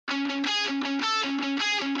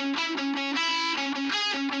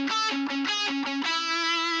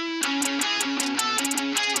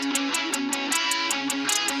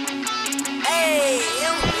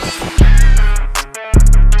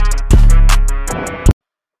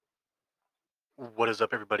What is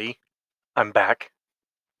up, everybody? I'm back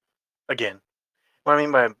again. What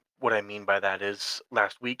I mean by that is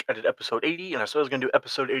last week I did episode 80, and I said I was going to do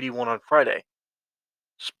episode 81 on Friday.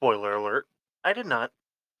 Spoiler alert: I did not.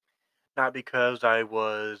 Not because I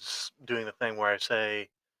was doing the thing where I say,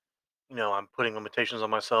 I'm putting limitations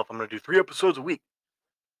on myself. I'm going to do 3 episodes a week.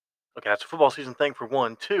 Okay, that's a football season thing for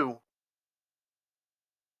one. Two.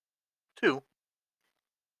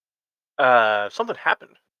 Something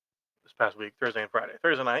happened this past week, Thursday and Friday.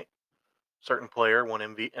 Thursday night, certain player won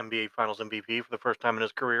NBA Finals MVP for the first time in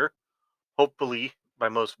his career. Hopefully, by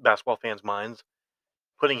most basketball fans' minds,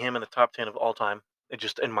 putting him in the top 10 of all time,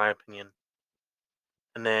 just in my opinion.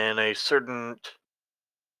 And then a certain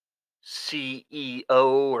CEO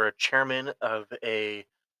or a chairman of a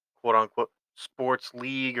quote unquote sports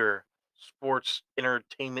league or sports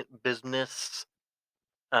entertainment business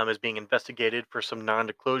is being investigated for some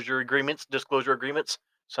disclosure agreements,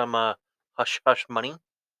 some hush hush money.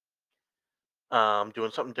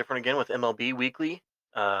 Doing something different again with MLB Weekly.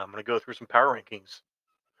 I'm going to go through some power rankings.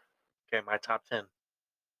 Okay, my top 10.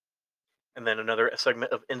 And then another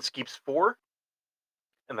segment of Inskeep's 4,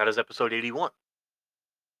 and that is episode 81.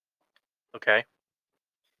 Okay,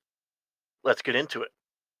 let's get into it.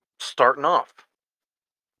 Starting off,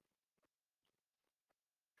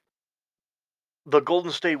 the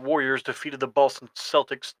Golden State Warriors defeated the Boston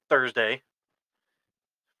Celtics Thursday,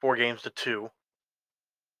 4 games to 2.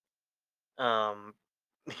 Um,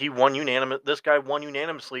 This guy won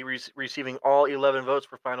unanimously, receiving all 11 votes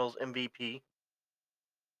for Finals MVP.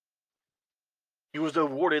 He was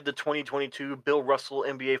awarded the 2022 Bill Russell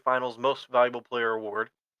NBA Finals Most Valuable Player award,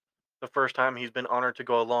 the first time he's been honored to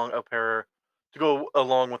go along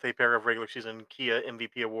with a pair of regular season Kia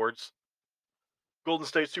MVP awards. Golden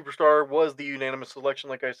State superstar was the unanimous selection,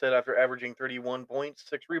 like I said, after averaging 31 points,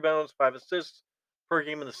 6 rebounds, 5 assists per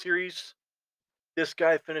game in the series. This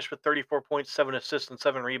guy finished with 34 points, 7 assists, and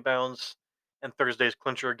 7 rebounds, and Thursday's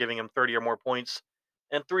clincher giving him 30 or more points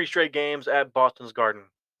and 3 straight games at Boston's Garden.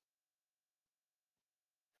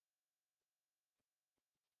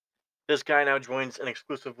 This guy now joins an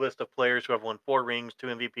exclusive list of players who have won 4 rings, 2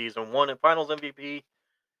 MVPs, and 1 Finals MVP,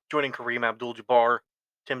 joining Kareem Abdul-Jabbar,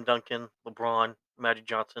 Tim Duncan, LeBron, Magic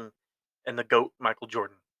Johnson, and the GOAT Michael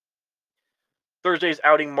Jordan. Thursday's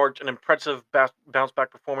outing marked an impressive bounce back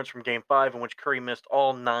performance from Game 5, in which Curry missed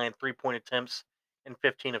all 9 3-point attempts and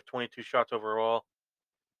 15 of 22 shots overall.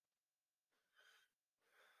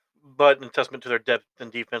 But in testament to their depth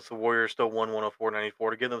and defense, the Warriors still won 104-94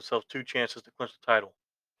 to give themselves 2 chances to clinch the title.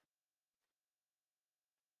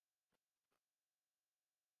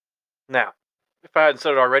 Now, if I hadn't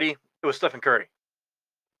said it already, it was Stephen Curry.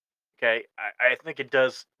 Okay, I think it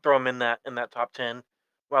does throw him in that top 10,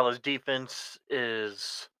 while his defense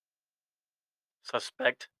is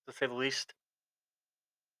suspect to say the least.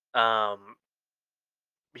 Um,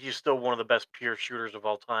 he's still one of the best pure shooters of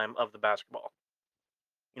all time of the basketball.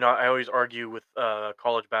 I always argue with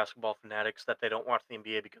college basketball fanatics that they don't watch the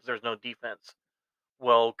NBA because there's no defense.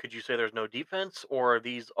 Well, could you say there's no defense, or are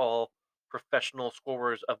these all professional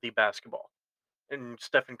scorers of the basketball? And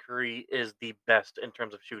Stephen Curry is the best in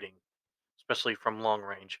terms of shooting, especially from long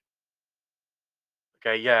range.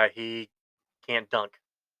 Okay, yeah, he can't dunk.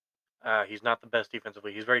 He's not the best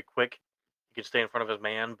defensively. He's very quick. He can stay in front of his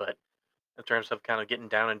man, but in terms of kind of getting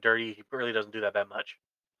down and dirty, he really doesn't do that much.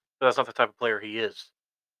 But that's not the type of player he is.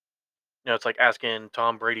 It's like asking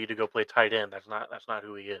Tom Brady to go play tight end. That's not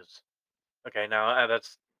who he is. Okay, now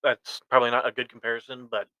that's probably not a good comparison,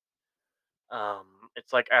 but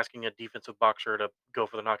it's like asking a defensive boxer to go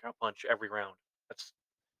for the knockout punch every round. That's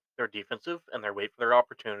They're defensive and they wait for their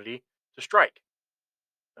opportunity to strike.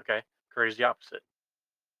 Okay, Curry's the opposite.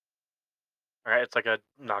 All right, it's like a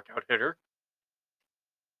knockout hitter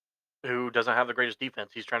who doesn't have the greatest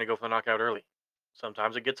defense. He's trying to go for the knockout early.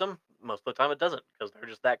 Sometimes it gets him. Most of the time it doesn't because they're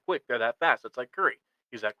just that quick. They're that fast. It's like Curry.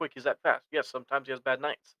 He's that quick. He's that fast. Yes, sometimes he has bad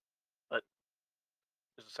nights, but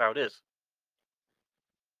this is how it is.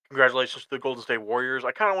 Congratulations to the Golden State Warriors.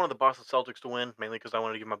 I kind of wanted the Boston Celtics to win, mainly because I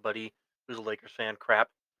wanted to give my buddy, who's a Lakers fan, crap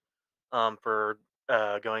for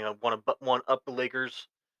going one up the Lakers.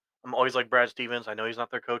 I'm always like Brad Stevens. I know he's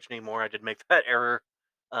not their coach anymore. I did make that error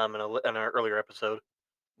in an earlier episode,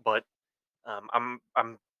 but I'm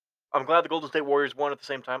glad the Golden State Warriors won. At the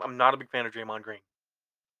same time, I'm not a big fan of Draymond Green.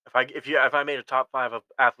 If I made a top 5 of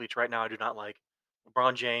athletes right now, I do not like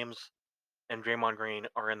LeBron James and Draymond Green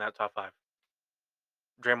are in that top 5.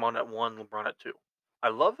 Draymond at 1, LeBron at 2. I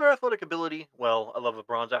love their athletic ability. Well, I love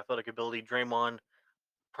LeBron's athletic ability. Draymond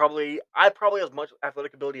probably as much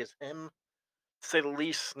athletic ability as him, to say the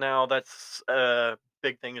least. Now that's a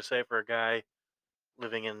big thing to say for a guy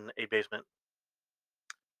living in a basement.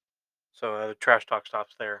 So the trash talk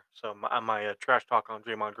stops there. So my trash talk on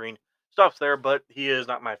Draymond Green stops there, but he is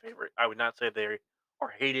not my favorite. I would not say they are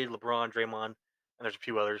hated. LeBron, Draymond, and there's a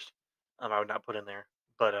few others. I would not put in there,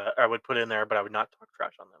 but I would put in there, but I would not talk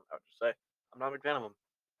trash on them. I would just say I'm not a big fan of them,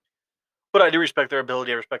 but I do respect their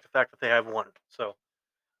ability. I respect the fact that they have won. So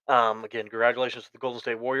again, congratulations to the Golden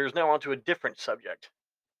State Warriors. Now on to a different subject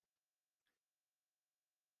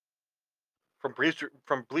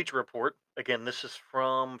from Bleacher Report. Again, this is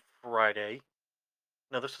from Friday.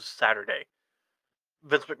 No, this is Saturday.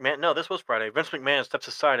 Vince McMahon. No, this was Friday. Vince McMahon steps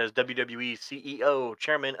aside as WWE CEO,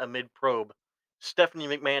 chairman amid probe. Stephanie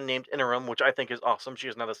McMahon named interim, which I think is awesome. She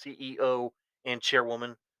is now the CEO and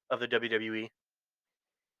chairwoman of the WWE.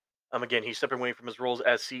 Again, he's stepping away from his roles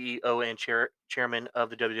as CEO and chairman of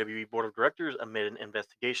the WWE board of directors amid an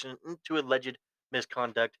investigation into alleged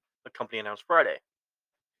misconduct. The company announced Friday.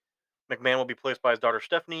 McMahon will be placed by his daughter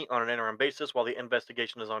Stephanie on an interim basis while the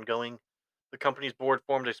investigation is ongoing. The company's board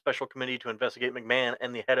formed a special committee to investigate McMahon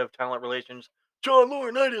and the head of talent relations, John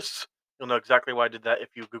Laurinaitis. You'll know exactly why I did that if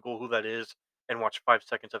you Google who that is and watch 5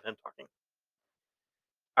 seconds of him talking.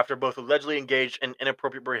 After both allegedly engaged in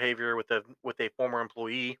inappropriate behavior with a former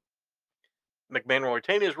employee, McMahon will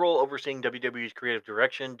retain his role overseeing WWE's creative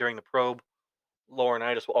direction during the probe.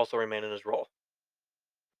 Laurinaitis will also remain in his role.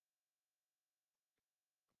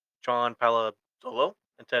 John Palazzolo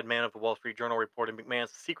and Ted Mann of the Wall Street Journal reported McMahon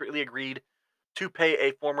secretly agreed to pay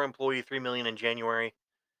a former employee $3 million in January.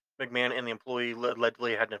 McMahon and the employee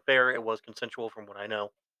allegedly had an affair. It was consensual, from what I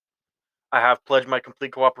know. I have pledged my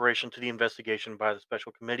complete cooperation to the investigation by the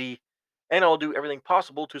special committee, and I'll do everything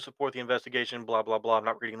possible to support the investigation. Blah blah blah. I'm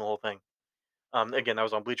not reading the whole thing. Again, that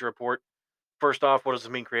was on Bleacher Report. First off, what does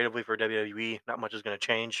this mean creatively for WWE? Not much is going to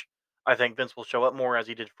change. I think Vince will show up more as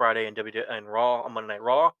he did Friday and Raw on Monday Night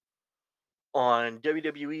Raw on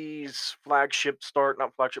WWE's flagship start,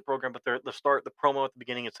 not flagship program, but the start, the promo at the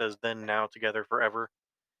beginning. It says "Then Now Together Forever,"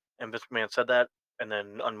 and Vince McMahon said that. And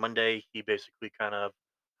then on Monday, he basically kind of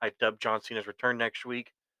hyped up John Cena's return next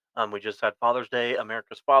week. We just had Father's Day.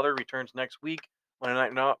 America's Father returns next week.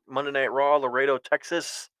 Monday Night Raw, Laredo,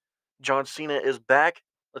 Texas. John Cena is back.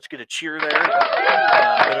 Let's get a cheer there. Since I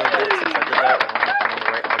did that, I don't know if I'm on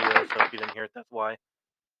the right audio, so if you didn't hear it, that's why.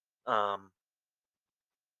 Um,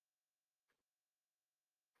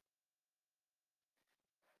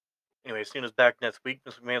 Anyway, Cena's back next week.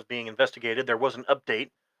 This man's being investigated. There was an update.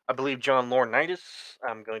 I believe John Laurinaitis.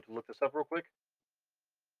 I'm going to look this up real quick.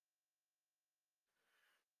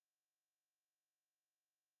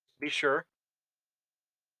 Be sure.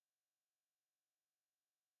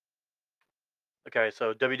 Okay,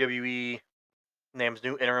 so WWE names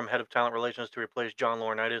new interim head of talent relations to replace John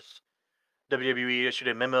Laurinaitis. WWE issued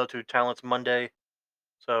a memo to talents Monday,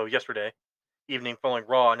 so yesterday evening, following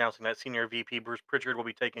Raw, announcing that senior VP Bruce Pritchard will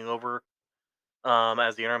be taking over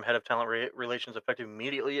as the interim head of talent relations effective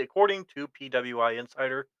immediately, according to PWI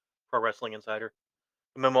Insider, Pro Wrestling Insider.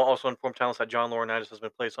 The memo also informed talents that John Laurinaitis has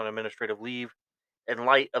been placed on administrative leave in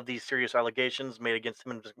light of these serious allegations made against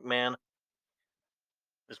him and McMahon.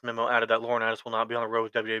 This memo added that Laurinaitis will not be on the road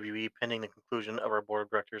with WWE pending the conclusion of our board of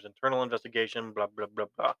directors' internal investigation. Blah blah blah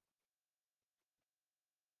blah.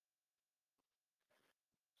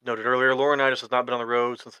 Noted earlier, Laurinaitis has not been on the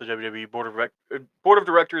road since the WWE board of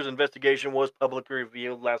directors investigation was publicly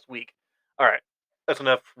revealed last week. All right, that's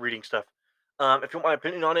enough reading stuff. If you want my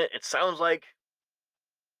opinion on it, it sounds like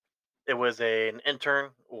it was an intern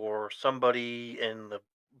or somebody in the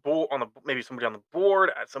board on the maybe somebody on the board,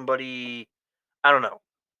 somebody I don't know.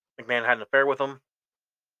 McMahon had an affair with him.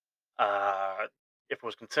 Uh, if it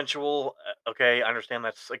was consensual, okay, I understand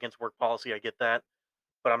that's against work policy. I get that,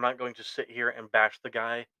 but I'm not going to sit here and bash the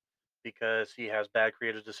guy because he has bad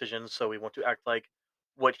creative decisions. So we want to act like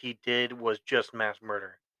what he did was just mass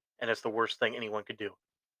murder, and it's the worst thing anyone could do.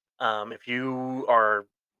 If you are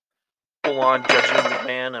full on judging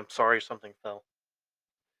McMahon, I'm sorry, something fell.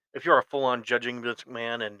 If you are full on judging Vince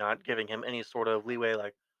McMahon and not giving him any sort of leeway,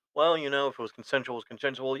 like, well, if it was consensual, it was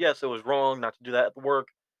consensual. Yes, it was wrong not to do that at the work.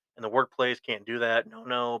 In the workplace, can't do that. No,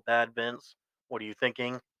 no, bad Vince. What are you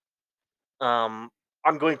thinking? Um,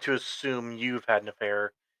 I'm going to assume you've had an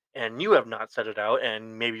affair and you have not said it out,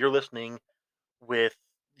 and maybe you're listening with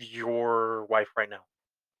your wife right now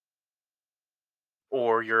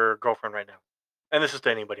or your girlfriend right now. And this is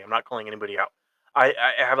to anybody. I'm not calling anybody out. I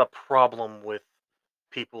have a problem with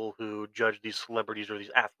people who judge these celebrities or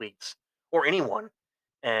these athletes or anyone,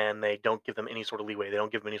 and they don't give them any sort of leeway. They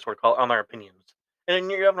don't give them any sort of call on their opinions.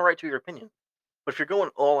 And you have the right to your opinion. But if you're going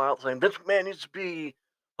all out saying this man needs to be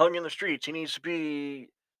hung in the streets, he needs to be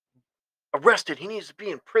arrested, he needs to be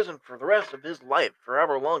in prison for the rest of his life, for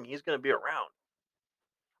however long he's going to be around.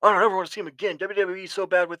 I don't ever want to see him again. WWE's so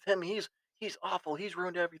bad with him. He's awful. He's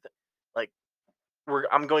ruined everything. Like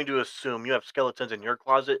I'm going to assume you have skeletons in your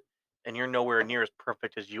closet and you're nowhere near as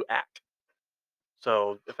perfect as you act.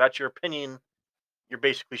 So if that's your opinion, you're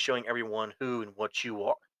basically showing everyone who and what you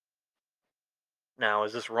are. Now,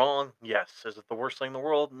 is this wrong? Yes. Is it the worst thing in the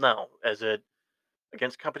world? No. Is it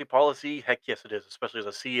against company policy? Heck yes, it is. Especially as a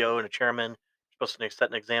CEO and a chairman, you're supposed to set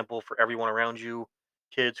an example for everyone around you,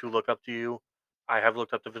 kids who look up to you. I have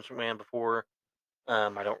looked up to Vince McMahon before. I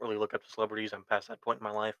don't really look up to celebrities. I'm past that point in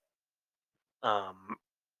my life. Um,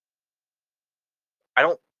 I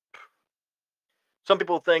don't. Some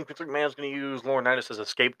people think Vince McMahon's going to use Laurinaitis as a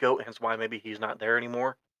scapegoat, hence why maybe he's not there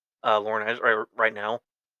anymore. Laurinaitis right now.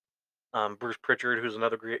 Bruce Pritchard, who's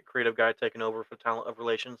another great creative guy taking over for talent of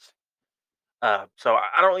relations. So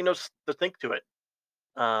I don't really know to think to it.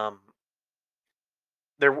 Um,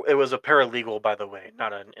 it was a paralegal, by the way,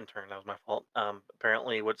 not an intern. That was my fault.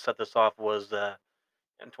 Apparently, what set this off was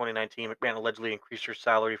in 2019, McMahon allegedly increased her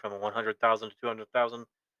salary from 100,000 to 200,000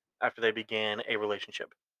 after they began a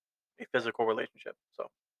relationship, a physical relationship.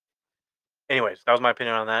 So, anyways, that was my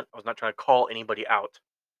opinion on that. I was not trying to call anybody out.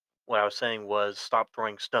 What I was saying was stop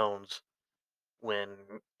throwing stones when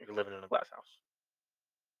you're living in a glass house.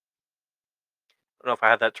 I don't know if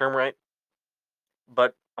I had that term right,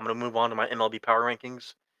 but I'm going to move on to my MLB power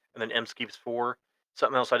rankings and then Inskeep's four.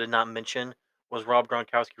 Something else I did not mention was Rob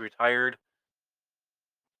Gronkowski retired.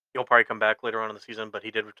 He'll probably come back later on in the season, but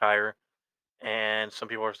he did retire. And some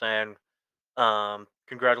people are saying,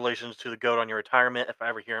 congratulations to the GOAT on your retirement. If I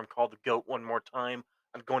ever hear him called the GOAT one more time,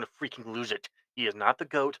 I'm going to freaking lose it. He is not the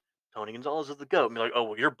GOAT. Tony Gonzalez is the GOAT. And be like, oh,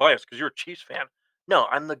 well, you're biased because you're a Chiefs fan. No,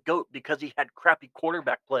 I'm the GOAT because he had crappy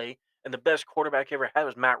quarterback play, and the best quarterback he ever had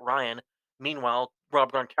was Matt Ryan. Meanwhile,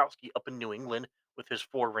 Rob Gronkowski up in New England with his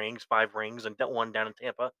 4 rings, 5 rings, and that one down in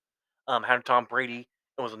Tampa, had Tom Brady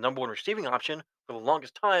and was the number one receiving option for the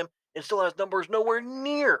longest time and still has numbers nowhere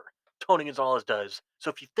near Tony Gonzalez does. So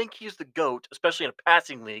if you think he's the GOAT, especially in a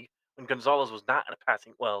passing league, when Gonzalez was not in a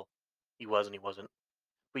passing, well, he was and he wasn't.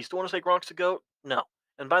 But you still want to say Gronk's the GOAT? No.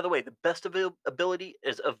 And by the way, the best ability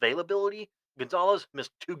is availability. Gonzalez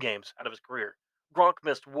missed 2 games out of his career. Gronk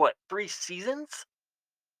missed what, 3 seasons?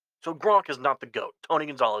 So Gronk is not the GOAT. Tony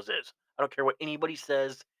Gonzalez is. I don't care what anybody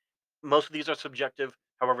says. Most of these are subjective.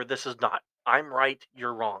 However, this is not. I'm right,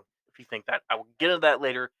 you're wrong. If you think that, I will get into that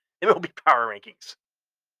later. It will be power rankings.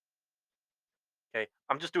 Okay,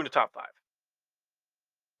 I'm just doing the top 5.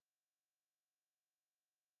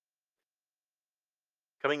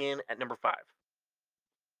 Coming in at number 5,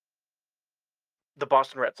 the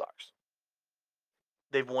Boston Red Sox.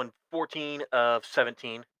 They've won 14 of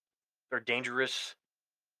 17. They're dangerous,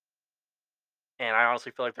 and I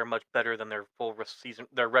honestly feel like they're much better than their full season.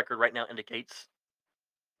 Their record right now indicates.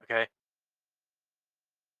 Okay,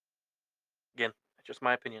 again, that's just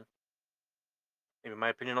my opinion. Maybe my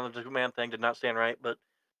opinion on the two-man thing did not stand right, but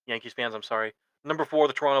Yankees fans, I'm sorry. Number 4,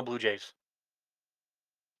 the Toronto Blue Jays.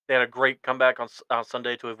 They had a great comeback on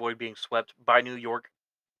Sunday to avoid being swept by New York.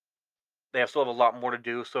 They still have a lot more to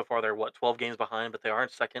do. So far, they're 12 games behind, but they are in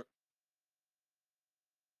second.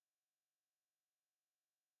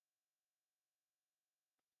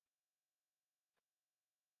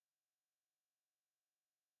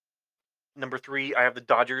 Number 3, I have the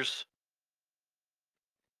Dodgers.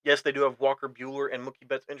 Yes, they do have Walker Bueller and Mookie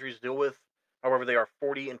Betts injuries to deal with. However, they are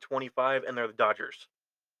 40 and 25, and they're the Dodgers.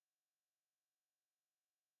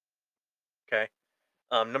 Okay.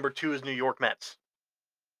 Number 2 is New York Mets.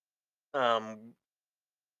 Um,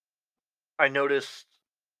 I noticed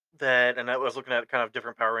that, and I was looking at kind of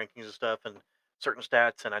different power rankings and stuff, and certain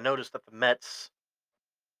stats, and I noticed that the Mets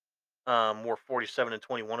were 47 and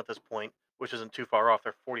 21 at this point, which isn't too far off.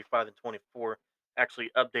 They're 45 and 24, actually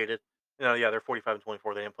updated. No, yeah, they're 45 and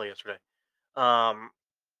 24. They didn't play yesterday. Um,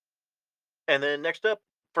 and then next up,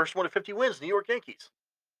 first one to 50 wins, New York Yankees.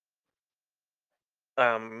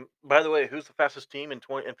 By the way, who's the fastest team in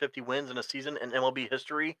 20 and 50 wins in a season in MLB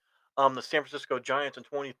history? The San Francisco Giants in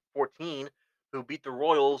 2014, who beat the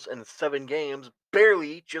Royals in 7 games,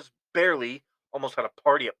 barely, just barely, almost had a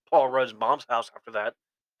party at Paul Rudd's mom's house after that.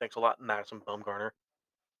 Thanks a lot, Madison Bumgarner,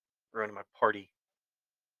 ruining my party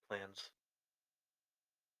plans.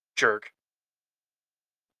 Jerk.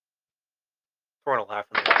 Throwing a laugh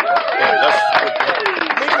in there. Anyway, that's maybe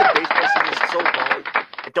the baseball season is so long.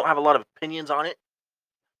 I don't have a lot of opinions on it.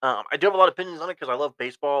 I do have a lot of opinions on it because I love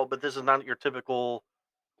baseball, but this is not your typical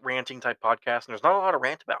ranting type podcast, and there's not a lot to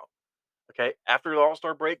rant about. Okay, after the All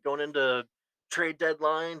Star break, going into trade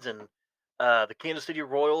deadlines and the Kansas City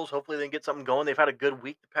Royals, hopefully they can get something going. They've had a good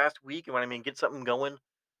week the past week, and when I mean get something going,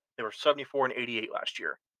 they were 74 and 88 last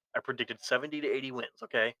year. I predicted 70 to 80 wins.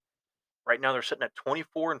 Okay, right now they're sitting at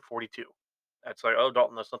 24 and 42. That's like, oh,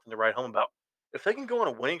 Dalton, that's nothing to write home about. If they can go on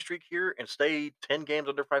a winning streak here and stay 10 games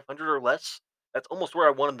under 500 or less, that's almost where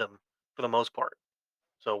I wanted them for the most part.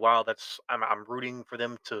 So while I'm rooting for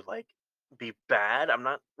them to like be bad, I'm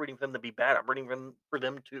not rooting for them to be bad. I'm rooting for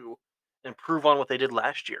them to improve on what they did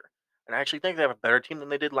last year. And I actually think they have a better team than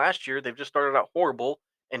they did last year. They've just started out horrible,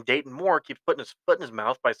 and Dayton Moore keeps putting his foot in his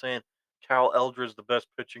mouth by saying Cal Eldred's the best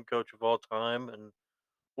pitching coach of all time, and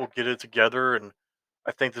we'll get it together. And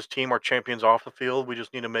I think this team are champions off the field. We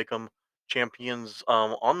just need to make them champions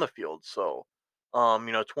on the field. So,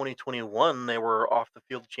 2021 they were off the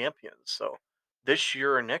field champions. So this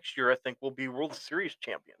year or next year, I think we'll be World Series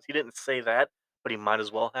champions. He didn't say that, but he might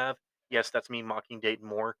as well have. Yes, that's me mocking Dayton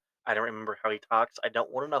Moore. I don't remember how he talks. I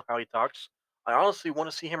don't want to know how he talks. I honestly want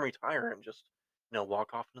to see him retire and just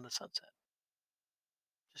walk off into the sunset.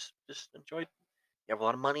 Just enjoy. You have a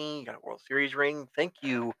lot of money. You got a World Series ring. Thank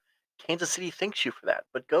you. Kansas City thanks you for that.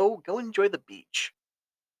 But go enjoy the beach.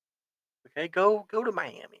 Okay, go to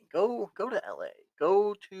Miami. Go to LA.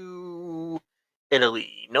 Go to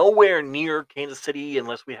Italy. Nowhere near Kansas City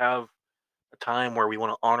unless we have a time where we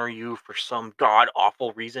want to honor you for some god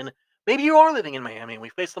awful reason. Maybe you are living in Miami and we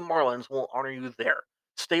face the Marlins. We'll honor you there.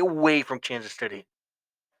 Stay away from Kansas City.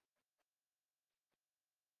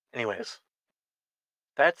 Anyways,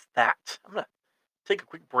 that's that. I'm gonna take a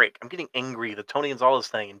quick break. I'm getting angry. The Tony Gonzalez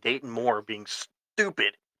thing and Dayton Moore being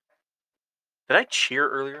stupid. Did I cheer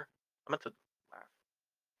earlier? I meant to laugh.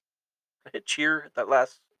 Did I hit cheer at that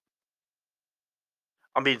last?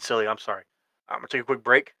 I'm being silly. I'm sorry. I'm gonna take a quick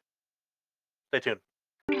break. Stay tuned.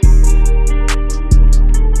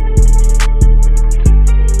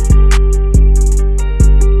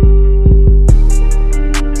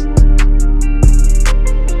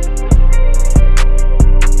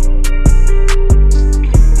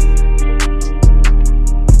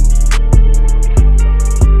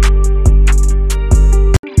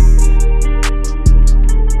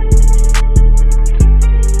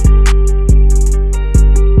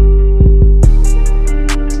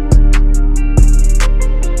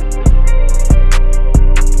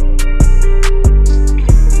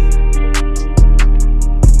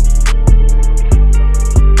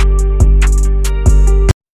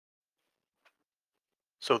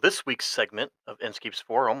 So this week's segment of Inskeep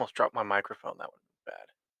Spore almost dropped my microphone. That would be bad.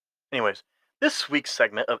 Anyways, this week's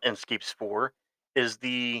segment of Inskeep Spore is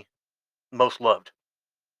the most loved.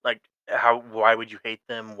 Like, why would you hate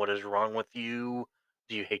them? What is wrong with you?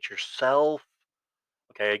 Do you hate yourself?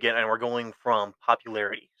 Okay, again, and we're going from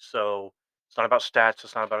popularity. So it's not about stats,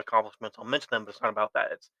 it's not about accomplishments. I'll mention them, but it's not about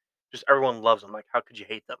that. It's just everyone loves them. Like, how could you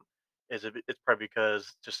hate them? It's probably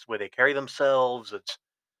because just the way they carry themselves, it's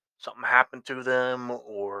something happened to them,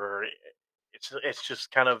 or it's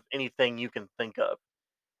just kind of anything you can think of.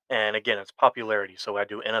 And again, it's popularity. So I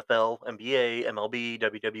do NFL, NBA, MLB,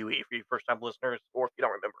 WWE for you first time listeners, or if you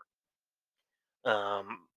don't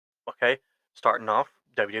remember. Okay, starting off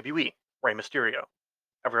WWE, Rey Mysterio.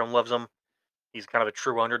 Everyone loves him. He's kind of a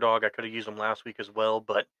true underdog. I could have used him last week as well,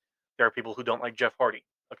 but there are people who don't like Jeff Hardy.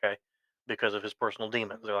 Okay, because of his personal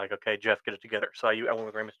demons. They're like, okay, Jeff, get it together. So I went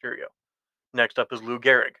with Rey Mysterio. Next up is Lou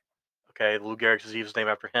Gehrig. Okay, Lou Gehrig's disease is named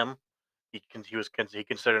after him. He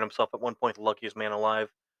considered himself at one point the luckiest man alive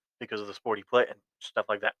because of the sport he played and stuff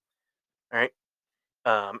like that. All right.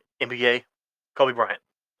 NBA, Kobe Bryant.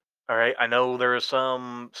 All right. I know there is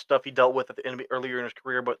some stuff he dealt with at the NBA earlier in his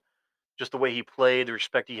career, but just the way he played, the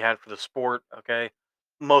respect he had for the sport. Okay,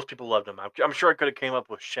 most people loved him. I'm sure I could have came up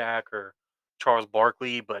with Shaq or Charles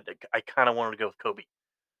Barkley, but I kind of wanted to go with Kobe.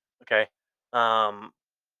 Okay. Um,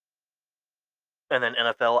 and then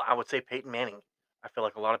NFL, I would say Peyton Manning. I feel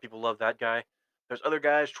like a lot of people love that guy. There's other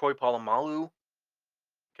guys, Troy Polamalu.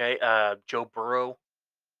 Okay, Joe Burrow.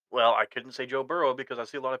 Well, I couldn't say Joe Burrow because I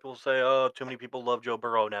see a lot of people say, "Oh, too many people love Joe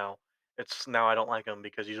Burrow now." It's now I don't like him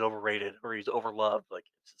because he's overrated or he's overloved. Like,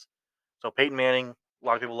 so Peyton Manning, a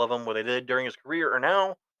lot of people love him. What they did during his career or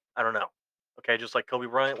now, I don't know. Okay, just like Kobe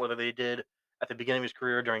Bryant, whether they did at the beginning of his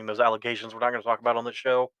career during those allegations we're not going to talk about on this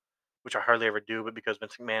show, which I hardly ever do, but because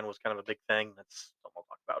Vince McMahon was kind of a big thing, that's something I'll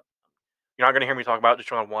talk about. You're not going to hear me talk about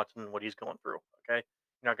Deshaun Watson and what he's going through. Okay,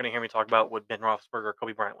 you're not going to hear me talk about what Ben Roethlisberger or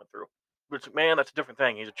Kobe Bryant went through. Vince McMahon, that's a different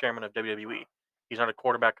thing. He's a chairman of WWE. He's not a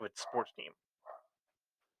quarterback of a sports team.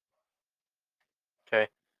 Okay,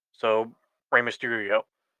 so Rey Mysterio.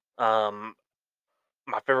 Um,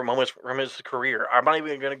 my favorite moments from his career. I'm not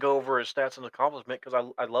even going to go over his stats and accomplishment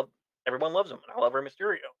because I love everyone loves him and I love Rey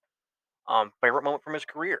Mysterio. Favorite moment from his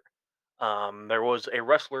career. There was a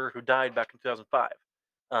wrestler who died back in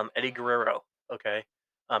 2005. Eddie Guerrero. Okay.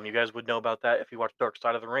 You guys would know about that if you watched Dark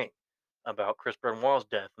Side of the Ring, about Chris Benoit's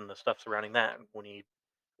death and the stuff surrounding that when he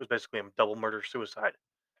was basically a double murder suicide.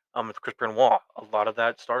 With Chris Benoit, a lot of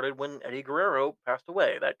that started when Eddie Guerrero passed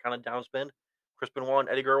away. That kind of downspin. Chris Benoit and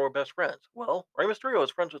Eddie Guerrero were best friends. Well, Rey Mysterio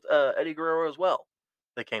is friends with Eddie Guerrero as well.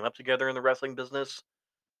 They came up together in the wrestling business.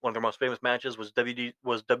 One of their most famous matches was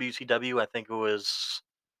WCW. I think it was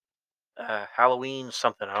Halloween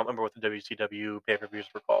something. I don't remember what the WCW pay per views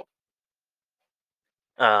were called.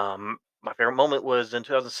 My favorite moment was in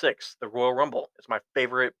 2006, the Royal Rumble. It's my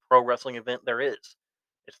favorite pro wrestling event there is.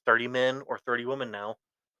 It's 30 men or 30 women now.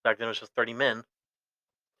 Back then it was just 30 men.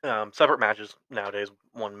 Separate matches nowadays,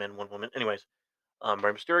 one men, one woman. Anyways,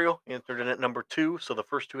 Rey Mysterio entered in at number two. So the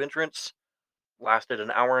first two entrants lasted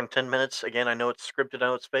an hour and 10 minutes. Again, I know it's scripted, I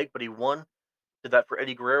know it's fake, but he won. Did that for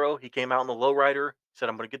Eddie Guerrero. He came out in the lowrider. Said,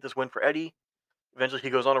 "I'm going to get this win for Eddie." Eventually, he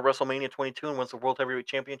goes on to WrestleMania 22 and wins the World Heavyweight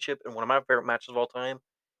Championship in one of my favorite matches of all time,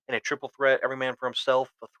 in a triple threat, every man for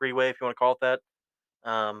himself, a three-way, if you want to call it that.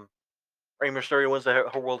 Um, Rey Mysterio wins the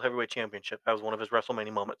whole World Heavyweight Championship. That was one of his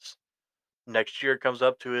WrestleMania moments. Next year comes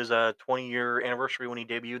up to his 20-year anniversary when he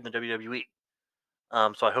debuted in the WWE.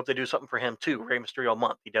 So I hope they do something for him too. Rey Mysterio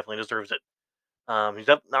month. He definitely deserves it. He's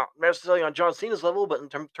not necessarily on John Cena's level, but in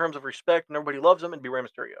terms of respect and everybody loves him, it'd be Rey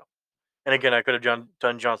Mysterio. And again, I could have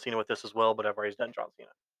done John Cena with this as well, but I've already done John Cena.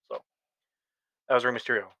 So that was Rey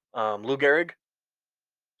Mysterio. Lou Gehrig.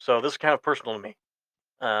 So this is kind of personal to me.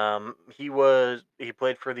 He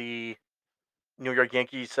played for the New York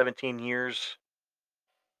Yankees 17 years.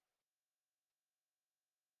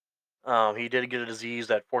 He did get a disease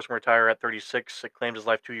that forced him to retire at 36. It claimed his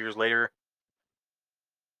life 2 years later.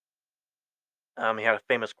 He had a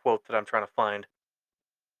famous quote that I'm trying to find.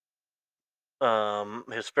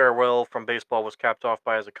 His farewell from baseball was capped off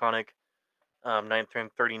by his iconic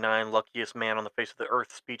 1939 luckiest man on the face of the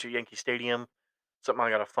earth speech at Yankee Stadium. Something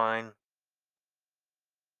I gotta find.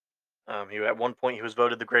 At one point he was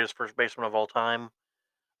voted the greatest first baseman of all time.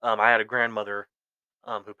 I had a grandmother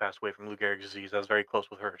who passed away from Lou Gehrig's disease. I was very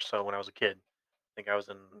close with her. So when I was a kid, I think I was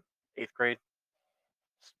in eighth grade.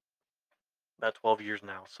 It's about 12 years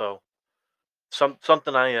now. So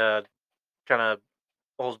something I kind of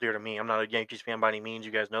holds dear to me. I'm not a Yankees fan by any means.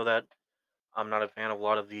 You guys know that. I'm not a fan of a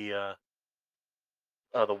lot of the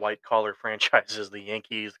white collar franchises, the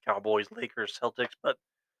Yankees, the Cowboys, Lakers, Celtics, but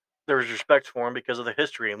there's respect for him because of the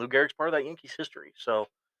history, and Lou Gehrig's part of that Yankees history. So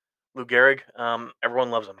Lou Gehrig,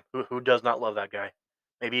 everyone loves him. Who does not love that guy?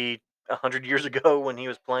 Maybe 100 years ago when he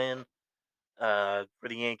was playing for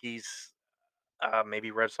the Yankees,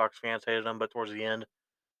 maybe Red Sox fans hated him, but towards the end,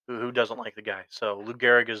 who doesn't like the guy? So Lou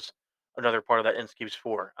Gehrig is another part of that Inskeep's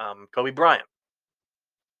four. Kobe Bryant.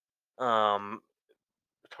 Um,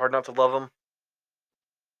 it's hard not to love him.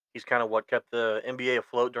 He's kind of what kept the NBA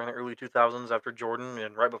afloat during the early 2000s after Jordan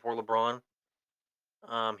and right before LeBron.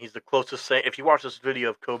 He's the closest thing. If you watch this video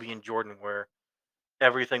of Kobe and Jordan, where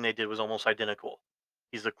everything they did was almost identical,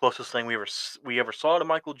 he's the closest thing we ever saw to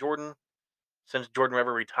Michael Jordan since Jordan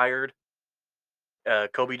ever retired.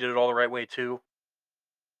 Kobe did it all the right way too.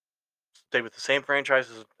 Stayed with the same franchise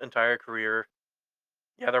his entire career.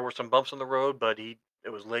 Yeah, there were some bumps in the road, but it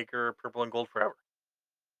was Laker, purple and gold forever.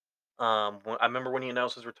 I remember when he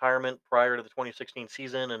announced his retirement prior to the 2016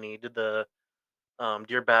 season, and he did the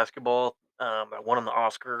Dear Basketball. I won him the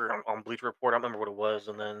Oscar on Bleacher Report. I don't remember what it was,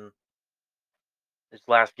 and then his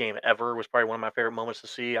last game ever was probably one of my favorite moments to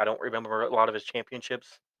see. I don't remember a lot of his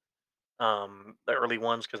championships, the early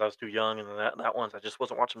ones, because I was too young, and then that ones I just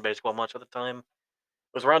wasn't watching baseball much at the time.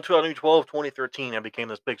 It was around 2012, 2013. I became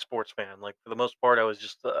this big sports fan. Like for the most part, I was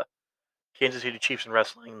just Kansas City Chiefs and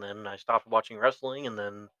wrestling. Then I stopped watching wrestling, and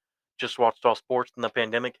then just watched all sports. And the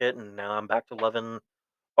pandemic hit, and now I'm back to loving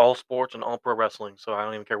all sports and all pro wrestling. So I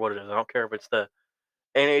don't even care what it is. I don't care if it's the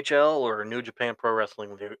NHL or New Japan Pro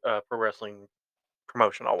Wrestling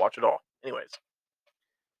promotion. I'll watch it all. Anyways,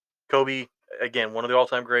 Kobe, again, one of the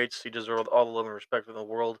all-time greats. He deserved all the love and respect in the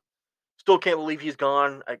world. Still can't believe he's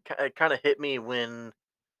gone. It kind of hit me when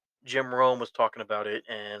Jim Rome was talking about it,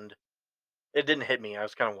 and it didn't hit me. I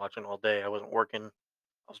was kind of watching all day. I wasn't working.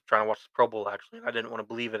 I was trying to watch the Pro Bowl actually, and I didn't want to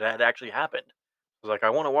believe it had actually happened. I was like,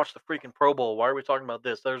 I want to watch the freaking Pro Bowl. Why are we talking about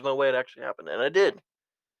this? There's no way it actually happened, and it did.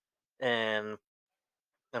 And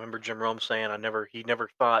I remember Jim Rome saying, he never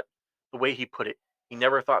thought, the way he put it, he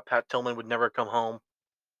never thought Pat Tillman would never come home,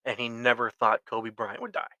 and he never thought Kobe Bryant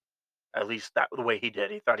would die. At least that the way he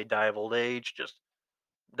did. He thought he'd die of old age, just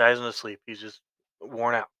dies in his sleep. He's just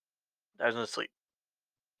worn out, dies in his sleep.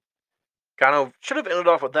 Kind of should have ended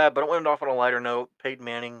off with that, but I ended off on a lighter note. Peyton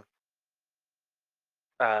Manning.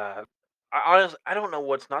 Uh, I don't know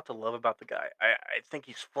what's not to love about the guy. I think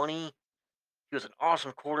he's funny. He was an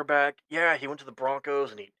awesome quarterback. Yeah, he went to the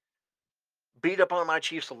Broncos and he beat up on my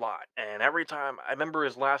Chiefs a lot. And every time I remember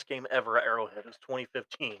his last game ever at Arrowhead was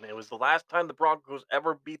 2015. It was the last time the Broncos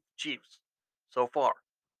ever beat the Chiefs so far.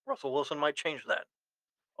 Russell Wilson might change that.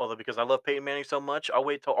 Although because I love Peyton Manning so much, I'll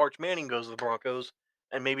wait till Arch Manning goes to the Broncos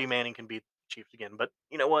and maybe Manning can beat the Chiefs again. But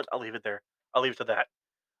you know what? I'll leave it there. I'll leave it to that.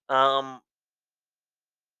 Um,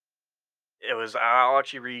 I'll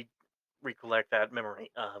actually recollect that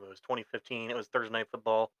memory. It was 2015. It was Thursday night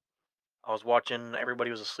football. I was watching.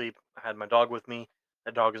 Everybody was asleep. I had my dog with me.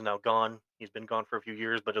 That dog is now gone. He's been gone for a few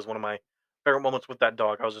years, but it's one of my favorite moments with that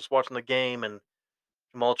dog. I was just watching the game, and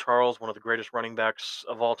Jamal Charles, one of the greatest running backs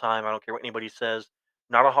of all time. I don't care what anybody says.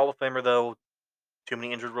 Not a Hall of Famer though. Too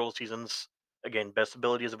many injured roll seasons. Again, best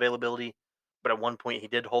ability is availability. But at one point, he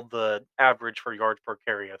did hold the average for yards per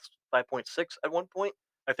carry. That's 5.6 at one point.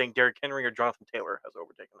 I think Derrick Henry or Jonathan Taylor has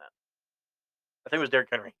overtaken that. I think it was Derrick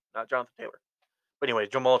Henry, not Jonathan Taylor. But anyway,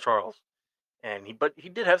 Jamal Charles. But he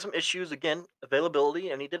did have some issues again,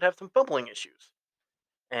 availability, and he did have some fumbling issues.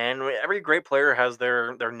 And every great player has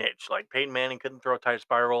their niche. Like Peyton Manning couldn't throw a tight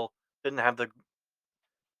spiral, didn't have the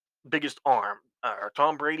biggest arm. Or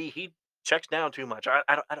Tom Brady, he checks down too much. I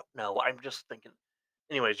don't know. I'm just thinking.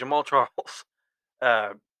 Anyways, Jamal Charles,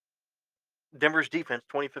 uh, Denver's defense,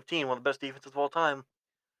 2015, one of the best defenses of all time.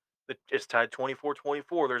 It's tied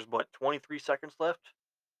 24-24. There's what 23 seconds left.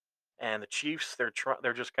 And the Chiefs, they're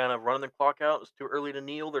just kind of running the clock out. It's too early to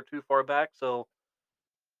kneel. They're too far back, so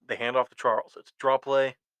they hand off to Charles. It's a draw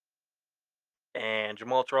play, and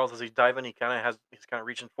Jamal Charles, as he's diving, he's kind of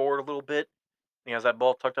reaching forward a little bit. He has that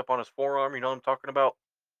ball tucked up on his forearm. You know what I'm talking about?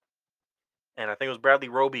 And I think it was Bradley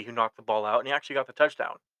Roby who knocked the ball out, and he actually got the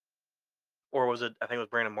touchdown. Or was it? I think it was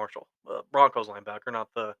Brandon Marshall, Broncos linebacker, not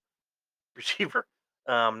the receiver.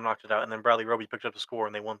 Knocked it out, and then Bradley Roby picked up the score,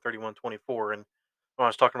 and they won 31-24. And when I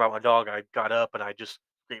was talking about my dog, I got up and I just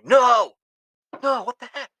screamed, "No, no, what the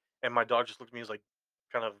heck?" And my dog just looked at me. He's like,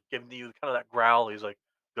 kind of giving you kind of that growl. He's like,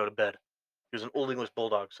 "Go to bed." He was an old English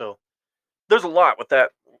bulldog, so there's a lot with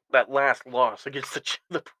that last loss against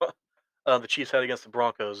the Chiefs had against the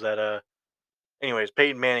Broncos. Anyways,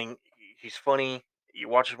 Peyton Manning, he's funny. You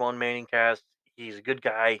watch him on Manning Cast. He's a good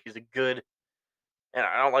guy. And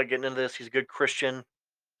I don't like getting into this. He's a good Christian,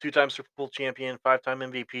 two-time Super Bowl champion, five-time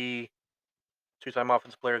MVP, two-time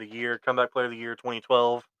Offensive Player of the Year, Comeback Player of the Year,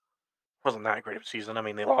 2012. Wasn't that great of a season. I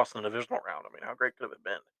mean, they lost in the divisional round. I mean, how great could have it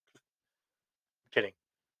been? Kidding.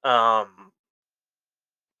 Um,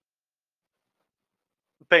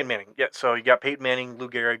 Peyton Manning. Yeah, so you got Peyton Manning, Lou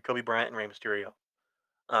Gehrig, Kobe Bryant, and Rey Mysterio.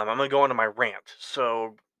 I'm gonna go on to my rant.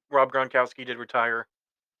 So Rob Gronkowski did retire,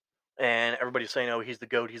 and everybody's saying, "Oh, he's the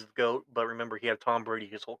goat. He's the goat." But remember, he had Tom Brady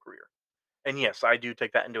his whole career. And yes, I do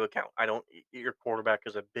take that into account. I don't. Your quarterback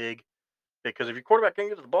is a big because if your quarterback can't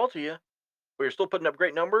get the ball to you, but you're still putting up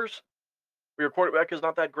great numbers, but your quarterback is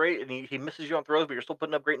not that great, and he misses you on throws, but you're still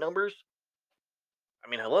putting up great numbers. I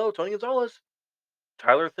mean, hello, Tony Gonzalez,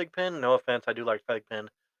 Tyler Thigpen. No offense, I do like Thigpen.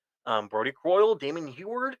 Brody Croyle, Damon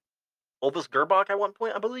Heward, Elvis Gerbach at one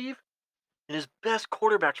point, I believe. And his best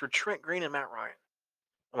quarterbacks were Trent Green and Matt Ryan.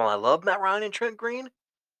 And while I love Matt Ryan and Trent Green,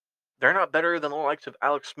 they're not better than the likes of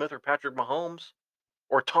Alex Smith or Patrick Mahomes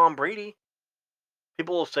or Tom Brady.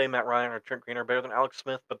 People will say Matt Ryan or Trent Green are better than Alex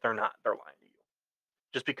Smith, but they're not. They're lying to you.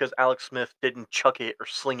 Just because Alex Smith didn't chuck it or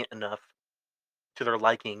sling it enough to their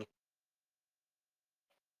liking,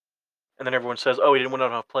 and then everyone says, oh, he didn't win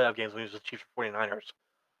enough playoff games when he was the Chiefs for 49ers.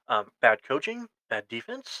 Bad coaching, bad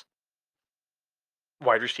defense,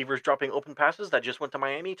 wide receivers dropping open passes that just went to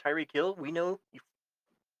Miami. Tyreek Hill, we know.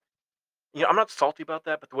 I'm not salty about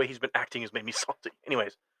that, but the way he's been acting has made me salty.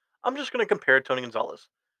 Anyways, I'm just going to compare Tony Gonzalez.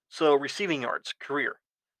 So, receiving yards, career.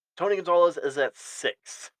 Tony Gonzalez is at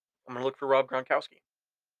 6. I'm going to look for Rob Gronkowski.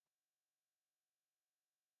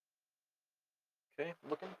 Okay,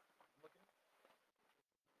 looking,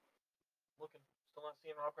 looking. Still not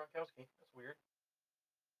seeing Rob Gronkowski. That's weird.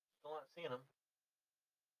 Still not seeing him.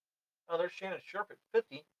 Oh, there's Shannon Sharp at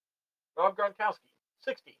 50. Rob Gronkowski,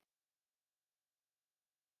 60.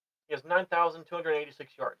 He has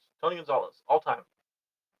 9,286 yards. Tony Gonzalez, all time.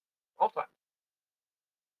 All time.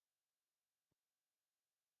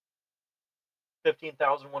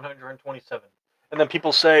 15,127. And then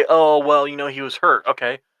people say, oh, well, he was hurt.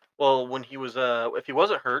 Okay. Well, when he was, if he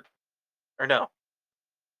wasn't hurt, or no.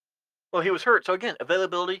 Well, he was hurt. So again,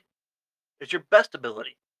 availability is your best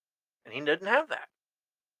ability. And he didn't have that.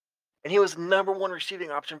 And he was number one receiving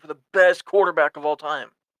option for the best quarterback of all time.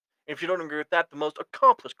 And if you don't agree with that, the most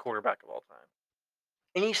accomplished quarterback of all time.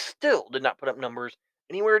 And he still did not put up numbers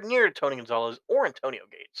anywhere near Tony Gonzalez or Antonio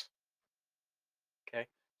Gates. Okay.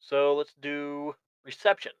 So let's do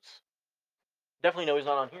receptions. Definitely know he's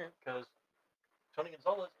not on here because Tony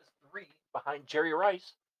Gonzalez is three behind Jerry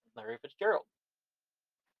Rice and Larry Fitzgerald.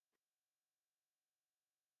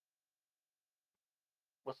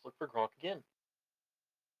 Let's look for Gronk again.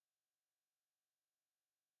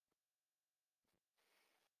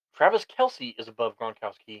 Travis Kelsey is above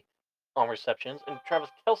Gronkowski on receptions, and Travis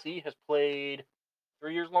Kelsey has played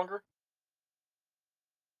 3 years longer.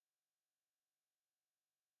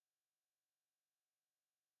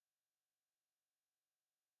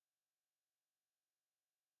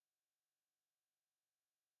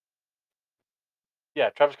 Yeah,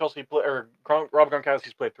 Travis Kelsey or Rob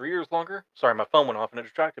Gronkowski's played 3 years longer. Sorry, my phone went off and it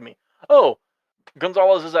distracted me. Oh,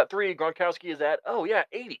 Gonzalez is at three. Gronkowski is at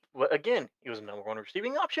 80. Well, again, he was the number one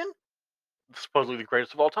receiving option, supposedly the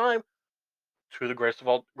greatest of all time, to the greatest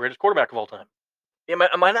quarterback of all time. Am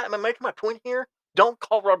I making my point here? Don't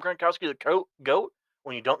call Rob Gronkowski the goat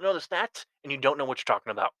when you don't know the stats and you don't know what you're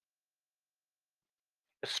talking about.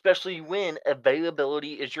 Especially when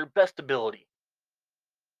availability is your best ability.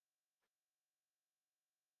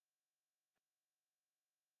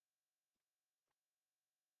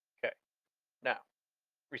 Okay, now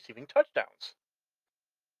receiving touchdowns.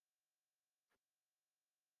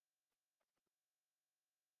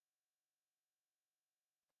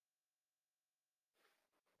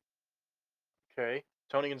 Okay,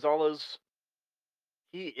 Tony Gonzalez,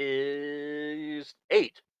 he is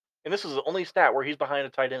eight, and this is the only stat where he's behind a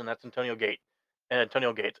tight end, and that's Antonio Gates. And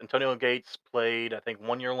Antonio Gates. Antonio Gates played, I think,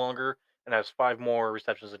 1 year longer and has five more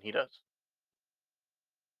receptions than he does.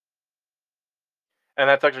 And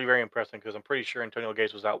that's actually very impressive because I'm pretty sure Antonio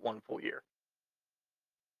Gates was out 1 full year.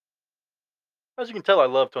 As you can tell, I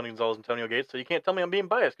love Tony Gonzalez and Antonio Gates, so you can't tell me I'm being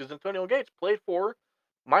biased because Antonio Gates played for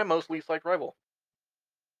my most least liked rival.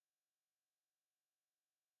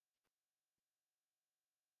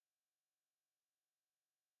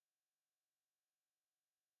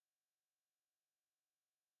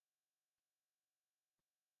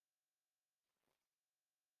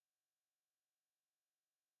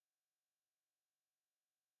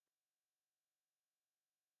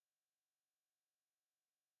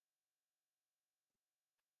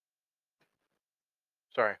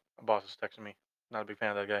 Sorry, my boss is texting me. Not a big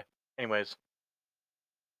fan of that guy. Anyways,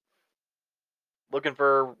 looking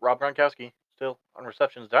for Rob Gronkowski still on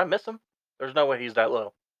receptions. Did I miss him? There's no way he's that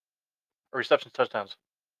low. Or receptions, touchdowns,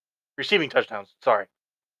 receiving touchdowns. Sorry.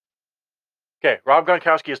 Okay, Rob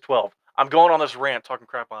Gronkowski is 12. I'm going on this rant talking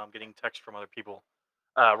crap while I'm getting texts from other people.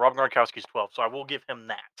 Rob Gronkowski is 12, so I will give him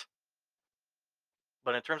that.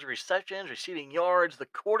 But in terms of receptions, receiving yards, the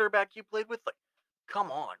quarterback you played with, like,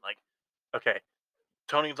 come on, like, okay,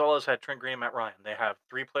 Tony Gonzalez had Trent Green and Matt Ryan. They have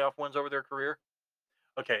 3 playoff wins over their career.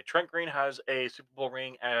 Okay, Trent Green has a Super Bowl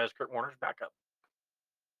ring as Kurt Warner's backup.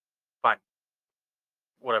 Fine,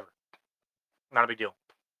 whatever, not a big deal.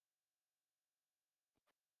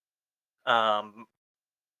 Um,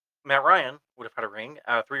 Matt Ryan would have had a ring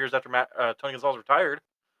 3 years after Tony Gonzalez retired,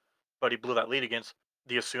 but he blew that lead against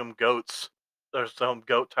the assumed goats. There's some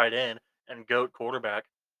goat tight end and goat quarterback.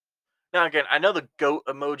 Now again, I know the goat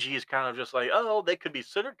emoji is kind of just like, oh, they could be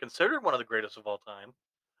considered one of the greatest of all time.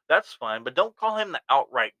 That's fine, but don't call him the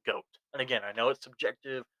outright GOAT. And again, I know it's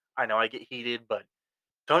subjective. I know I get heated, but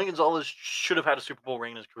Tony Gonzalez should have had a Super Bowl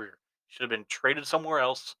ring in his career. Should have been traded somewhere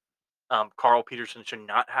else. Carl Peterson should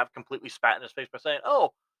not have completely spat in his face by saying,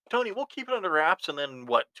 "Oh, Tony, we'll keep it under wraps." And then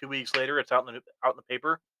what? 2 weeks later, it's out in the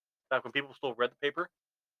paper. Back when people still read the paper.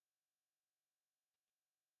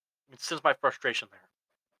 It sends my frustration there.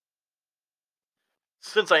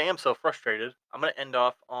 Since I am so frustrated, I'm gonna end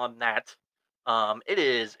off on that. It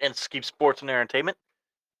is Inskeep Sports and Entertainment,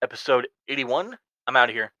 episode 81. I'm out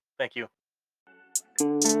of here. Thank you.